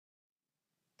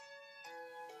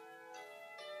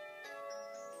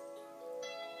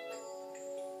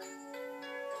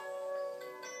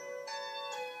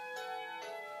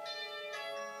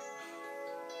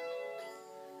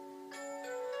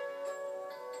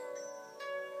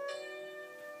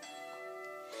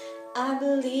I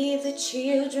believe the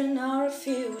children are our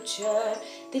future.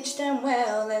 Teach them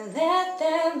well and let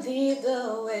them lead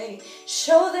the way.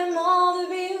 Show them all the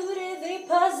beauty they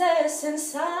possess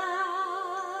inside.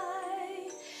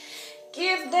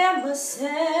 Give them a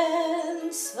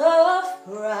sense of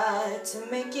pride to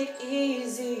make it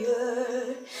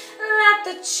easier. Let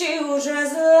the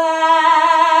children's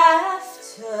laughter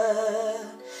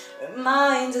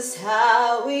remind us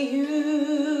how we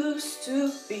used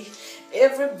to be.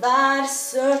 Everybody's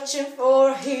searching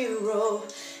for a hero.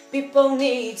 People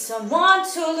need someone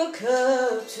to look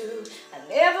up to. I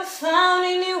never found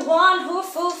anyone who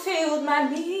fulfilled my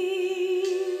needs.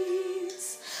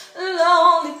 A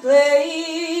lonely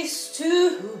place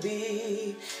to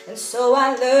be, and so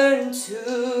I learned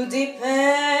to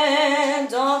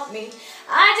depend on me.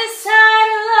 I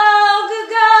decided long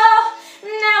ago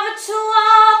never to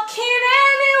walk in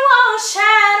anyone's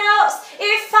shadows.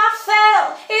 If I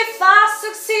fail, if I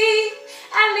succeed,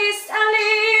 at least I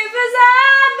live as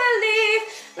I believe.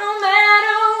 No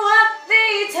matter what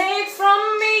they take from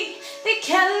me, they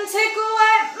can't take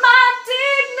away my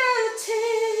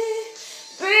dignity.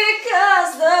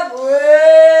 Because the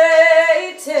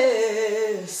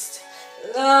greatest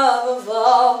love of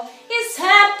all is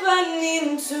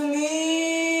happening to me.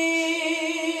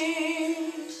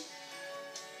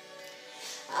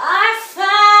 I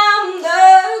found the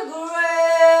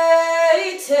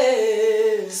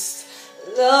greatest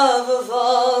love of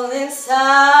all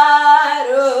inside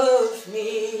of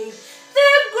me.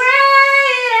 The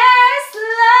greatest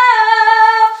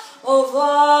love of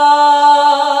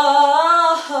all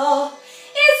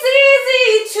is easy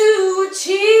to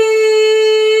achieve.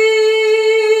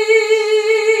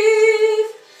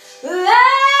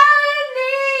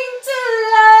 Learning to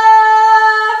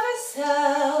love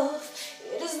yourself,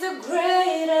 it is the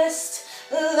greatest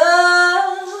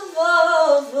love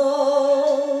of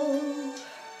all.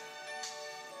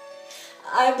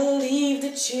 I believe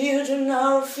the children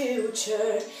are our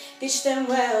future. Teach them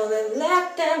well and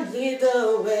let them lead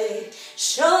the way.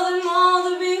 Show them all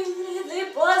the beauty they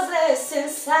possess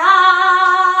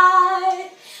inside.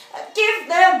 Give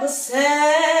them a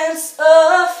sense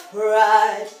of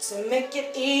pride to make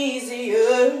it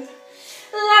easier.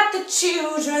 Let the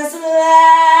children's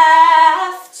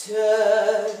laughter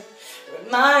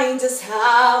remind us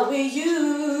how we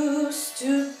used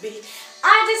to be.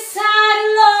 I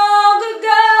decided long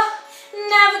ago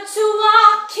never to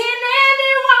walk in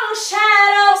anyone's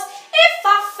shadows. If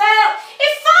I fail,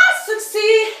 if I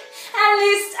succeed, at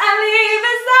least I live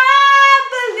as I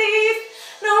believe.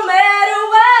 No matter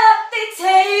what they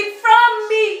take from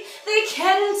me, they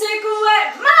can't take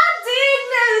away my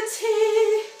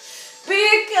dignity.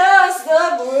 Because the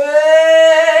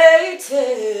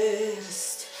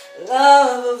greatest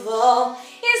love of all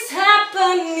is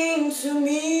happening to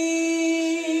me.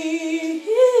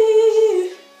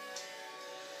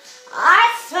 I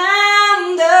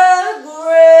found the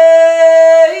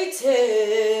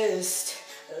greatest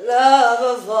love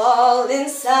of all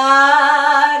inside.